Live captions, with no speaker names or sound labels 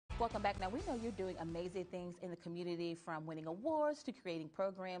Welcome back. Now, we know you're doing amazing things in the community, from winning awards to creating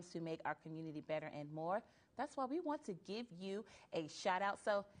programs to make our community better and more. That's why we want to give you a shout out.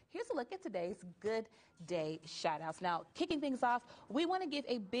 So here's a look at today's Good Day shout outs. Now, kicking things off, we want to give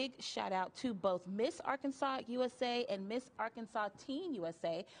a big shout out to both Miss Arkansas USA and Miss Arkansas Teen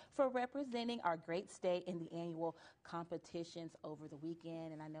USA for representing our great state in the annual competitions over the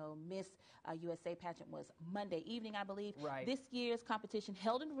weekend. And I know Miss USA pageant was Monday evening, I believe. Right. This year's competition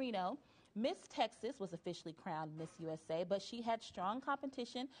held in Reno. Miss Texas was officially crowned Miss USA, but she had strong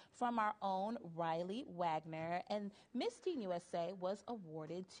competition from our own Riley Wagner. And Miss Teen USA was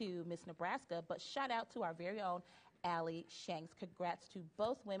awarded to Miss Nebraska, but shout out to our very own Allie Shanks. Congrats to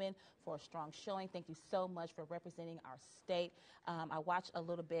both women for a strong showing. Thank you so much for representing our state. I watched a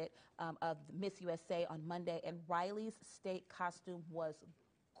little bit of Miss USA on Monday, and Riley's state costume was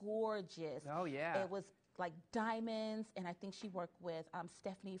gorgeous. Oh, yeah. It was like diamonds, and I think she worked with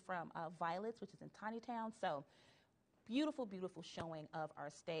Stephanie from Violets, which is in Tiny Town. So beautiful, beautiful showing of our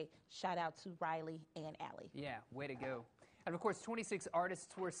state. Shout out to Riley and Allie. Yeah, way to go. And of course, 26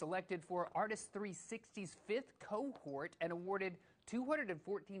 artists were selected for Artist 360's 5th cohort and awarded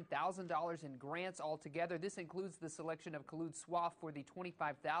 $214,000 in grants altogether. This includes the selection of Khaloud Swaf for the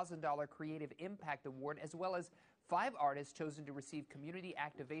 $25,000 Creative Impact Award, as well as 5 artists chosen to receive community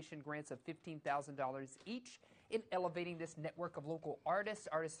activation grants of $15,000 each in elevating this network of local artists.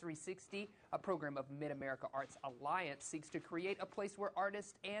 Artist 360, a program of Mid-America Arts Alliance, seeks to create a place where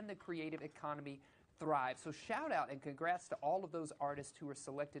artists and the creative economy thrive. So shout out and congrats to all of those artists who were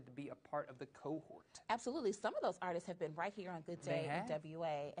selected to be a part of the cohort. Absolutely. Some of those artists have been right here on Good Day in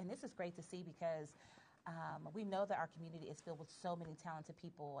WA, and this is great to see because we know that our community is filled with so many talented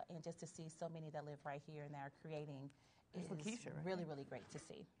people, and just to see so many that live right here and that are creating is really, really great to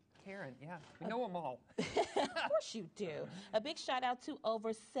see. Karen, yeah, we know them all. Of course you do. A big shout out to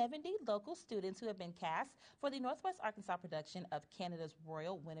over 70 local students who have been cast for the Northwest Arkansas production of Canada's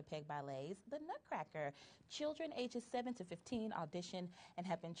Royal Winnipeg Ballet's The Nutcracker. Children ages 7 to 15 audition and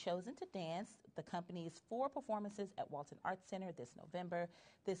have been chosen to dance the company's 4 performances at Walton Arts Center this November.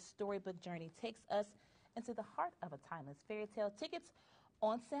 This storybook journey takes us into the heart of a timeless fairy tale. Tickets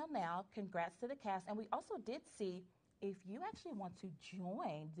on sale now. Congrats to the cast. And we also did see, if you actually want to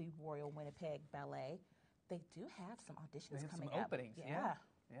join the Royal Winnipeg Ballet, they do have some auditions coming up. Some openings, yeah,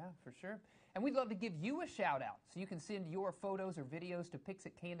 for sure. And we'd love to give you a shout out, so you can send your photos or videos to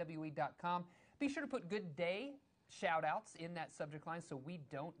pics@knwe.com. Be sure to put Good Day shout outs in that subject line so we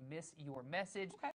don't miss your message. Okay.